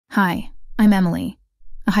Hi, I'm Emily,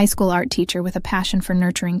 a high school art teacher with a passion for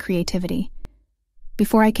nurturing creativity.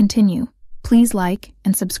 Before I continue, please like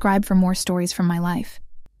and subscribe for more stories from my life.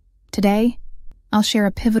 Today, I'll share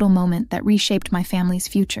a pivotal moment that reshaped my family's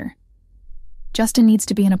future. Justin needs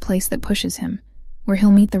to be in a place that pushes him, where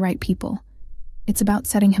he'll meet the right people. It's about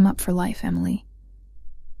setting him up for life, Emily.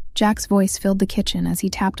 Jack's voice filled the kitchen as he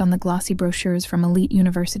tapped on the glossy brochures from elite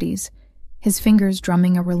universities, his fingers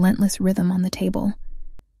drumming a relentless rhythm on the table.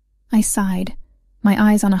 I sighed, my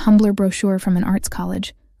eyes on a humbler brochure from an arts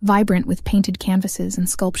college, vibrant with painted canvases and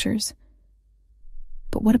sculptures.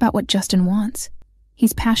 But what about what Justin wants?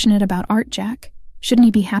 He's passionate about art, Jack. Shouldn't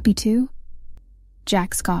he be happy too?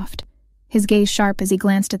 Jack scoffed, his gaze sharp as he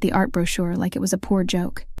glanced at the art brochure like it was a poor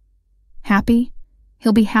joke. Happy?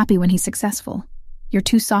 He'll be happy when he's successful. You're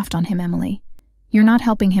too soft on him, Emily. You're not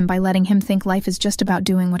helping him by letting him think life is just about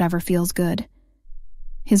doing whatever feels good.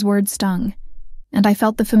 His words stung, and I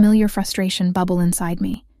felt the familiar frustration bubble inside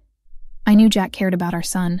me. I knew Jack cared about our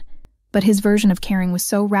son, but his version of caring was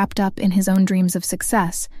so wrapped up in his own dreams of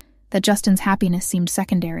success that Justin's happiness seemed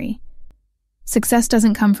secondary. Success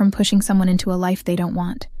doesn't come from pushing someone into a life they don't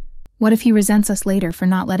want. What if he resents us later for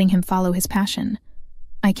not letting him follow his passion?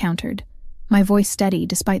 I countered, my voice steady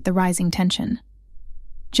despite the rising tension.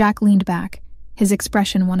 Jack leaned back, his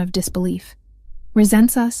expression one of disbelief.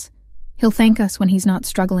 Resents us? He'll thank us when he's not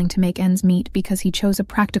struggling to make ends meet because he chose a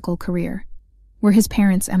practical career. We're his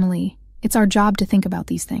parents, Emily. It's our job to think about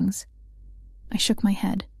these things. I shook my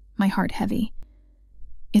head, my heart heavy.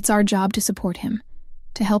 It's our job to support him,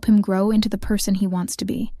 to help him grow into the person he wants to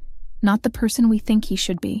be, not the person we think he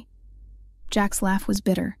should be. Jack's laugh was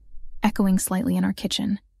bitter, echoing slightly in our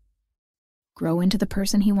kitchen. Grow into the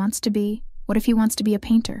person he wants to be? What if he wants to be a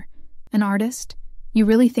painter? An artist? You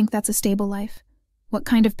really think that's a stable life? What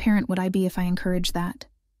kind of parent would I be if I encouraged that?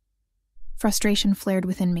 Frustration flared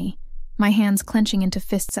within me, my hands clenching into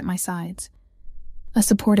fists at my sides. A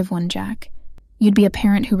supportive one, Jack. You'd be a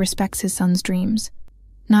parent who respects his son's dreams.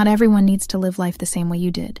 Not everyone needs to live life the same way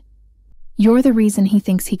you did. You're the reason he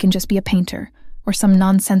thinks he can just be a painter or some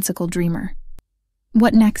nonsensical dreamer.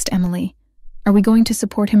 What next, Emily? Are we going to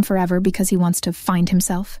support him forever because he wants to find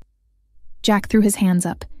himself? Jack threw his hands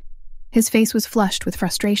up. His face was flushed with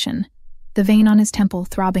frustration, the vein on his temple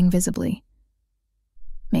throbbing visibly.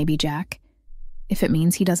 Maybe, Jack, if it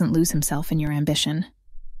means he doesn't lose himself in your ambition.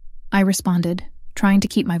 I responded, trying to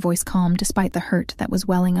keep my voice calm despite the hurt that was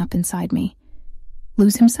welling up inside me.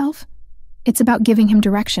 Lose himself? It's about giving him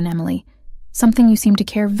direction, Emily, something you seem to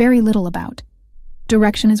care very little about.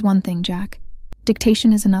 Direction is one thing, Jack.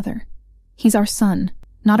 Dictation is another. He's our son,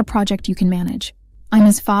 not a project you can manage. I'm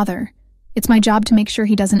his father. It's my job to make sure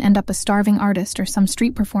he doesn't end up a starving artist or some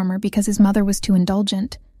street performer because his mother was too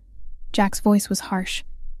indulgent. Jack's voice was harsh,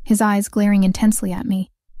 his eyes glaring intensely at me.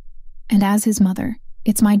 And as his mother,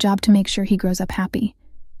 it's my job to make sure he grows up happy,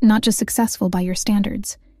 not just successful by your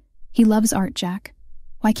standards. He loves art, Jack.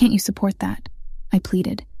 Why can't you support that? I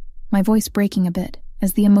pleaded, my voice breaking a bit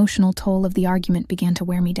as the emotional toll of the argument began to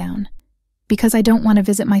wear me down. Because I don't want to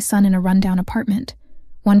visit my son in a rundown apartment,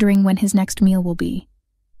 wondering when his next meal will be.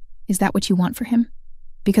 Is that what you want for him?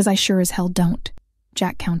 Because I sure as hell don't,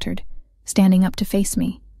 Jack countered, standing up to face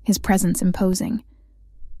me, his presence imposing.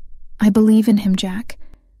 I believe in him, Jack.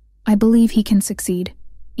 I believe he can succeed,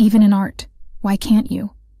 even in art. Why can't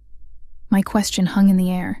you? My question hung in the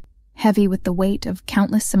air, heavy with the weight of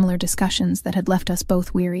countless similar discussions that had left us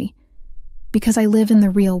both weary. Because I live in the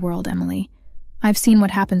real world, Emily. I've seen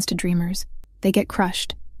what happens to dreamers. They get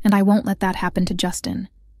crushed, and I won't let that happen to Justin.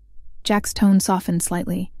 Jack's tone softened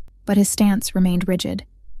slightly, but his stance remained rigid.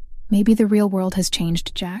 Maybe the real world has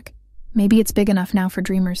changed, Jack. Maybe it's big enough now for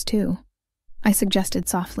dreamers too. I suggested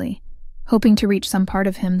softly, hoping to reach some part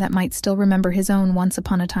of him that might still remember his own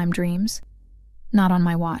once-upon-a-time dreams. Not on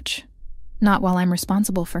my watch. Not while I'm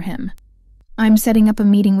responsible for him. I'm setting up a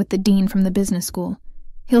meeting with the dean from the business school.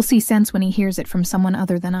 He'll see sense when he hears it from someone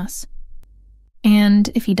other than us. And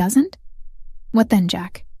if he doesn't? What then,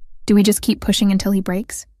 Jack? Do we just keep pushing until he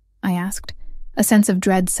breaks? I asked, a sense of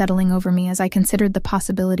dread settling over me as I considered the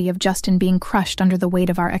possibility of Justin being crushed under the weight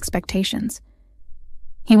of our expectations.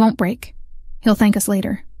 He won't break. He'll thank us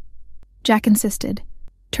later. Jack insisted,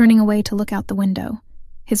 turning away to look out the window,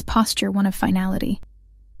 his posture one of finality.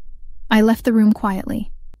 I left the room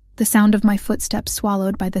quietly, the sound of my footsteps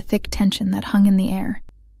swallowed by the thick tension that hung in the air.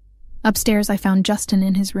 Upstairs I found Justin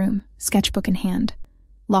in his room, sketchbook in hand,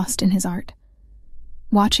 lost in his art.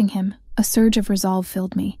 Watching him, a surge of resolve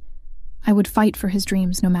filled me. I would fight for his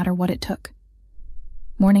dreams no matter what it took.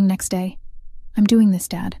 Morning next day. I'm doing this,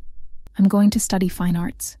 Dad. I'm going to study fine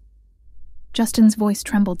arts. Justin's voice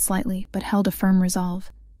trembled slightly, but held a firm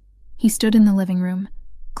resolve. He stood in the living room,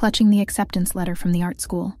 clutching the acceptance letter from the art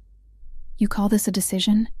school. You call this a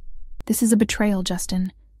decision? This is a betrayal,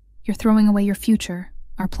 Justin. You're throwing away your future,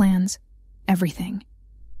 our plans, everything.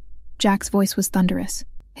 Jack's voice was thunderous,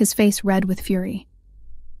 his face red with fury.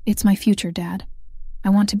 It's my future, Dad. I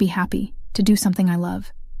want to be happy, to do something I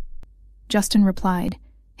love. Justin replied,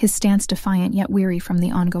 his stance defiant yet weary from the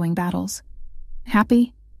ongoing battles.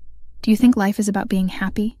 Happy? Do you think life is about being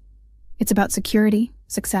happy? It's about security,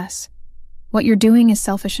 success. What you're doing is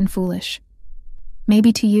selfish and foolish.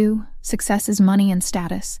 Maybe to you, success is money and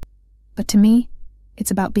status. But to me,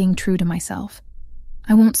 it's about being true to myself.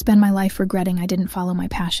 I won't spend my life regretting I didn't follow my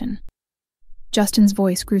passion. Justin's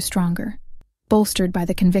voice grew stronger, bolstered by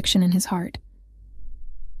the conviction in his heart.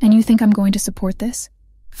 And you think I'm going to support this?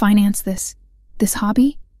 Finance this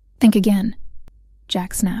hobby? Think again.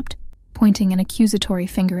 Jack snapped, pointing an accusatory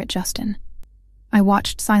finger at Justin. I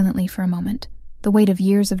watched silently for a moment, the weight of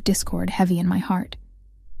years of discord heavy in my heart.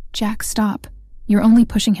 Jack, stop. You're only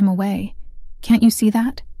pushing him away. Can't you see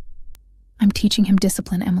that? I'm teaching him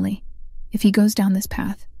discipline, Emily. If he goes down this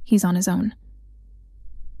path, he's on his own.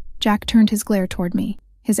 Jack turned his glare toward me,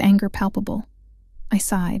 his anger palpable. I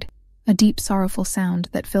sighed, a deep, sorrowful sound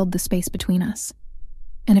that filled the space between us.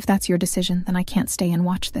 And if that's your decision, then I can't stay and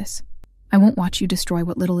watch this. I won't watch you destroy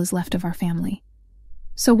what little is left of our family.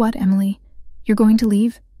 So what, Emily? You're going to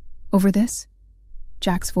leave? Over this?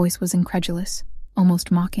 Jack's voice was incredulous, almost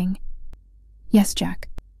mocking. Yes, Jack,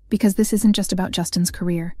 because this isn't just about Justin's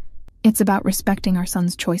career. It's about respecting our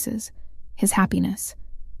son's choices, his happiness.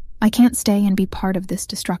 I can't stay and be part of this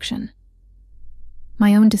destruction.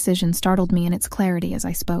 My own decision startled me in its clarity as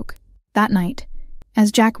I spoke. That night,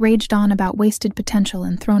 as Jack raged on about wasted potential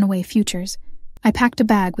and thrown away futures, I packed a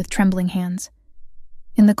bag with trembling hands.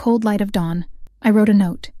 In the cold light of dawn, I wrote a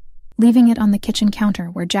note, leaving it on the kitchen counter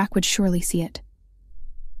where Jack would surely see it.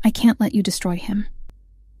 I can't let you destroy him.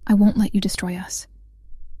 I won't let you destroy us.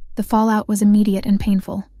 The fallout was immediate and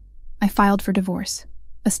painful. I filed for divorce,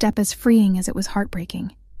 a step as freeing as it was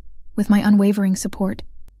heartbreaking. With my unwavering support,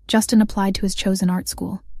 Justin applied to his chosen art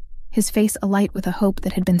school, his face alight with a hope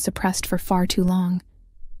that had been suppressed for far too long.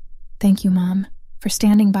 Thank you, Mom, for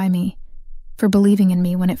standing by me, for believing in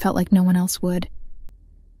me when it felt like no one else would.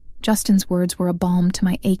 Justin's words were a balm to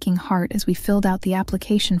my aching heart as we filled out the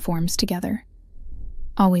application forms together.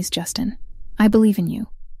 Always, Justin, I believe in you,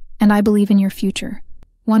 and I believe in your future,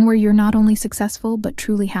 one where you're not only successful but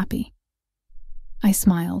truly happy. I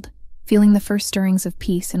smiled, feeling the first stirrings of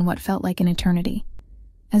peace in what felt like an eternity.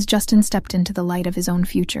 As Justin stepped into the light of his own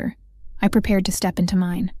future, I prepared to step into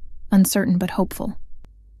mine, uncertain but hopeful.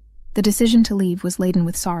 The decision to leave was laden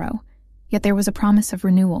with sorrow, yet there was a promise of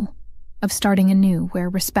renewal, of starting anew where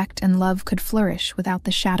respect and love could flourish without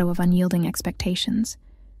the shadow of unyielding expectations.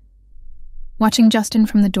 Watching Justin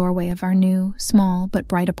from the doorway of our new, small but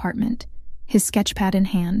bright apartment, his sketchpad in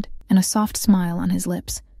hand and a soft smile on his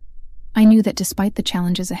lips, I knew that despite the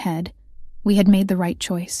challenges ahead, we had made the right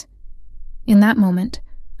choice. In that moment,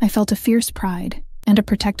 I felt a fierce pride and a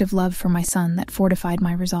protective love for my son that fortified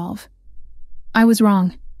my resolve. I was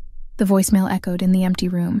wrong, the voicemail echoed in the empty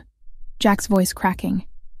room, Jack's voice cracking,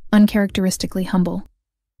 uncharacteristically humble.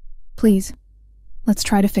 Please, let's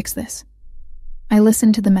try to fix this. I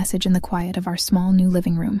listened to the message in the quiet of our small new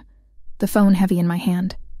living room, the phone heavy in my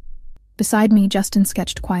hand. Beside me, Justin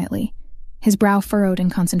sketched quietly, his brow furrowed in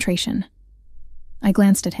concentration. I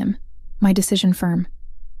glanced at him, my decision firm.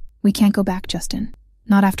 We can't go back, Justin.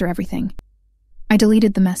 Not after everything. I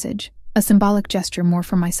deleted the message, a symbolic gesture more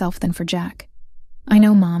for myself than for Jack. I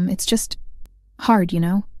know, Mom, it's just hard, you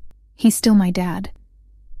know? He's still my dad.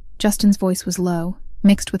 Justin's voice was low,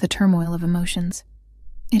 mixed with a turmoil of emotions.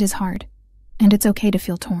 It is hard, and it's okay to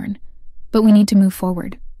feel torn, but we need to move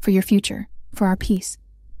forward, for your future, for our peace.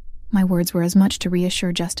 My words were as much to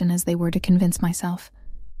reassure Justin as they were to convince myself.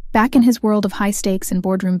 Back in his world of high stakes and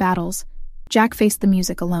boardroom battles, Jack faced the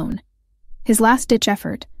music alone. His last-ditch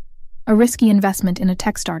effort, a risky investment in a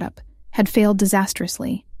tech startup, had failed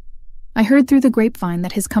disastrously. I heard through the grapevine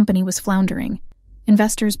that his company was floundering,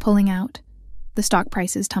 investors pulling out, the stock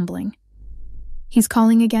prices tumbling. He's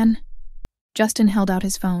calling again? Justin held out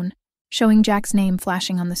his phone, showing Jack's name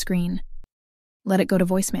flashing on the screen. Let it go to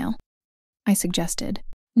voicemail, I suggested,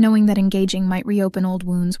 knowing that engaging might reopen old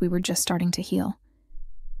wounds we were just starting to heal.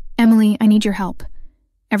 Emily, I need your help.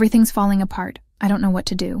 Everything's falling apart. I don't know what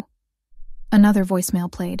to do. Another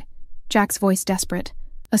voicemail played, Jack's voice desperate,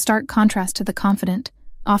 a stark contrast to the confident,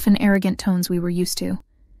 often arrogant tones we were used to.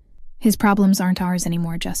 His problems aren't ours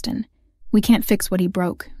anymore, Justin. We can't fix what he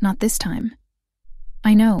broke, not this time.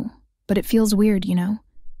 I know, but it feels weird, you know?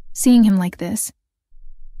 Seeing him like this.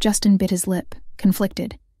 Justin bit his lip,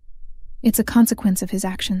 conflicted. It's a consequence of his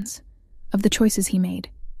actions, of the choices he made.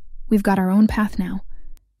 We've got our own path now,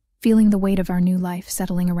 feeling the weight of our new life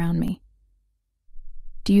settling around me.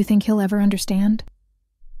 Do you think he'll ever understand?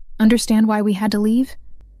 Understand why we had to leave?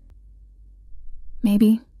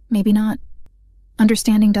 Maybe, maybe not.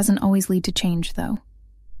 Understanding doesn't always lead to change, though.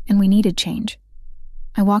 And we needed change.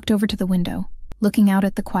 I walked over to the window, looking out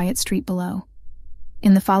at the quiet street below.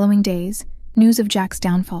 In the following days, news of Jack's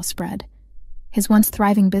downfall spread. His once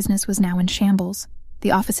thriving business was now in shambles,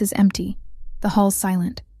 the offices empty, the halls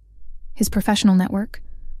silent. His professional network,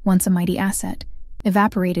 once a mighty asset,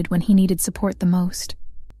 evaporated when he needed support the most.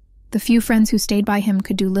 The few friends who stayed by him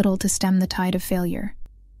could do little to stem the tide of failure.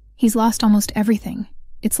 He's lost almost everything.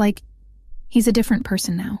 It's like he's a different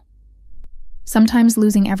person now. Sometimes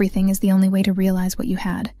losing everything is the only way to realize what you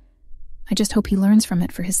had. I just hope he learns from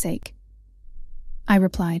it for his sake. I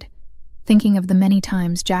replied, thinking of the many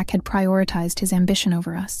times Jack had prioritized his ambition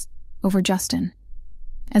over us, over Justin.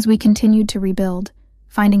 As we continued to rebuild,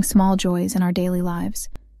 finding small joys in our daily lives,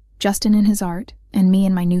 Justin in his art and me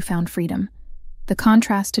in my newfound freedom, the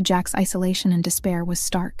contrast to Jack's isolation and despair was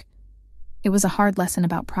stark. It was a hard lesson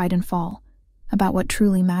about pride and fall, about what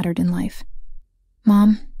truly mattered in life.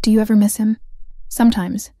 Mom, do you ever miss him?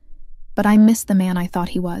 Sometimes, but I miss the man I thought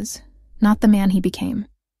he was, not the man he became.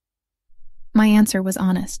 My answer was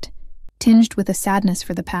honest, tinged with a sadness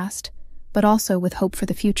for the past, but also with hope for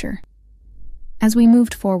the future. As we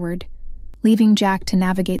moved forward, leaving Jack to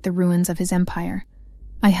navigate the ruins of his empire,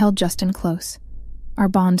 I held Justin close, our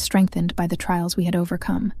bond strengthened by the trials we had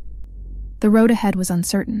overcome. The road ahead was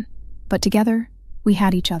uncertain, but together, we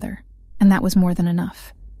had each other, and that was more than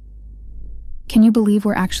enough. Can you believe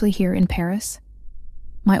we're actually here in Paris?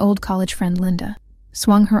 My old college friend Linda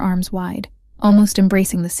swung her arms wide, almost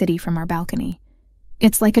embracing the city from our balcony.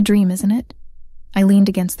 It's like a dream, isn't it? I leaned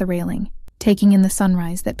against the railing, taking in the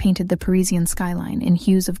sunrise that painted the Parisian skyline in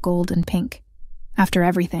hues of gold and pink. After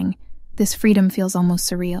everything, this freedom feels almost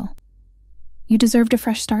surreal. You deserved a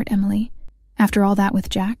fresh start, Emily. After all that with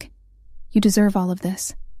Jack, you deserve all of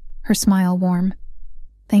this. Her smile warm.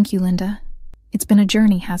 Thank you, Linda. It's been a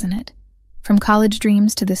journey, hasn't it? From college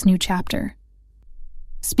dreams to this new chapter.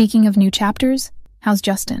 Speaking of new chapters, how's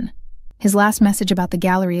Justin? His last message about the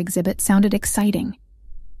gallery exhibit sounded exciting.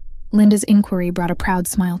 Linda's inquiry brought a proud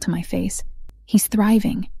smile to my face. He's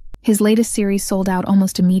thriving. His latest series sold out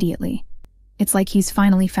almost immediately. It's like he's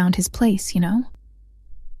finally found his place, you know?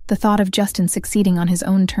 The thought of Justin succeeding on his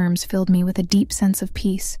own terms filled me with a deep sense of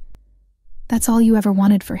peace. That's all you ever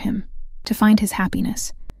wanted for him, to find his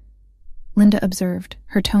happiness. Linda observed,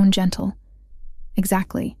 her tone gentle.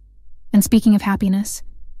 Exactly. And speaking of happiness,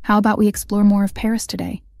 how about we explore more of Paris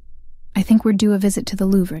today? I think we're due a visit to the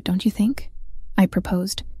Louvre, don't you think? I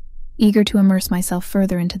proposed, eager to immerse myself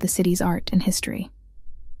further into the city's art and history.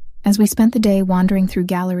 As we spent the day wandering through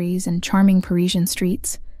galleries and charming Parisian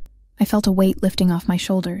streets, I felt a weight lifting off my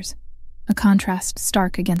shoulders, a contrast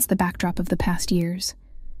stark against the backdrop of the past years.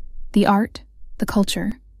 The art, the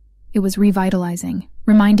culture, it was revitalizing,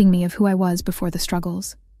 reminding me of who I was before the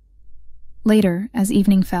struggles. Later, as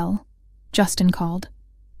evening fell, Justin called.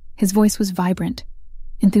 His voice was vibrant,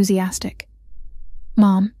 enthusiastic.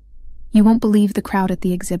 Mom, you won't believe the crowd at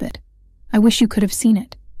the exhibit. I wish you could have seen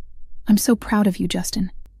it. I'm so proud of you,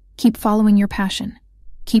 Justin. Keep following your passion.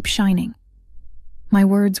 Keep shining. My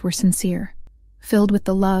words were sincere, filled with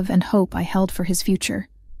the love and hope I held for his future.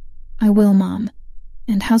 I will, Mom.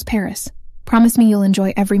 And how's Paris? Promise me you'll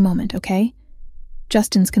enjoy every moment, okay?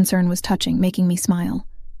 Justin's concern was touching, making me smile.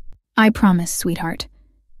 I promise, sweetheart.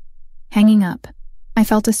 Hanging up, I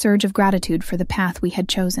felt a surge of gratitude for the path we had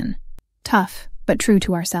chosen. Tough, but true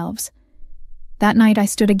to ourselves. That night I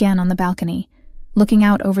stood again on the balcony, looking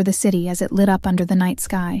out over the city as it lit up under the night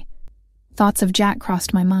sky. Thoughts of Jack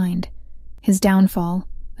crossed my mind. His downfall,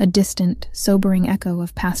 a distant, sobering echo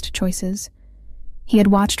of past choices. He had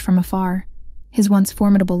watched from afar, his once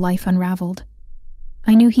formidable life unraveled.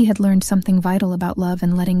 I knew he had learned something vital about love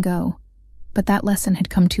and letting go, but that lesson had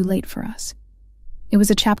come too late for us. It was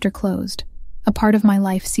a chapter closed, a part of my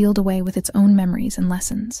life sealed away with its own memories and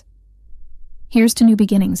lessons. Here's to new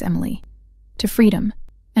beginnings, Emily, to freedom,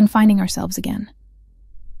 and finding ourselves again.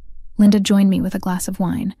 Linda joined me with a glass of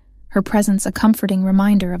wine, her presence a comforting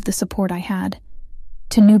reminder of the support I had.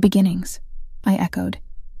 To new beginnings, I echoed,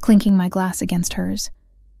 clinking my glass against hers.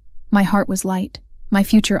 My heart was light, my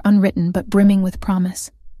future unwritten but brimming with promise,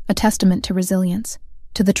 a testament to resilience,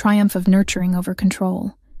 to the triumph of nurturing over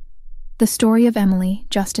control. The story of Emily,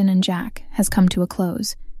 Justin, and Jack has come to a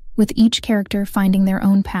close, with each character finding their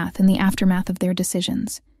own path in the aftermath of their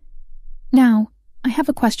decisions. Now, I have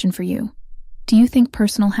a question for you. Do you think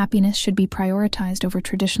personal happiness should be prioritized over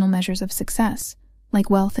traditional measures of success, like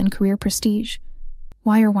wealth and career prestige?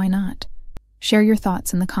 Why or why not? Share your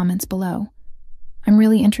thoughts in the comments below. I'm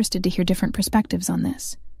really interested to hear different perspectives on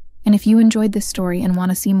this. And if you enjoyed this story and want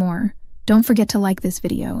to see more, don't forget to like this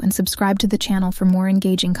video and subscribe to the channel for more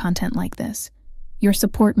engaging content like this. Your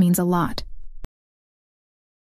support means a lot.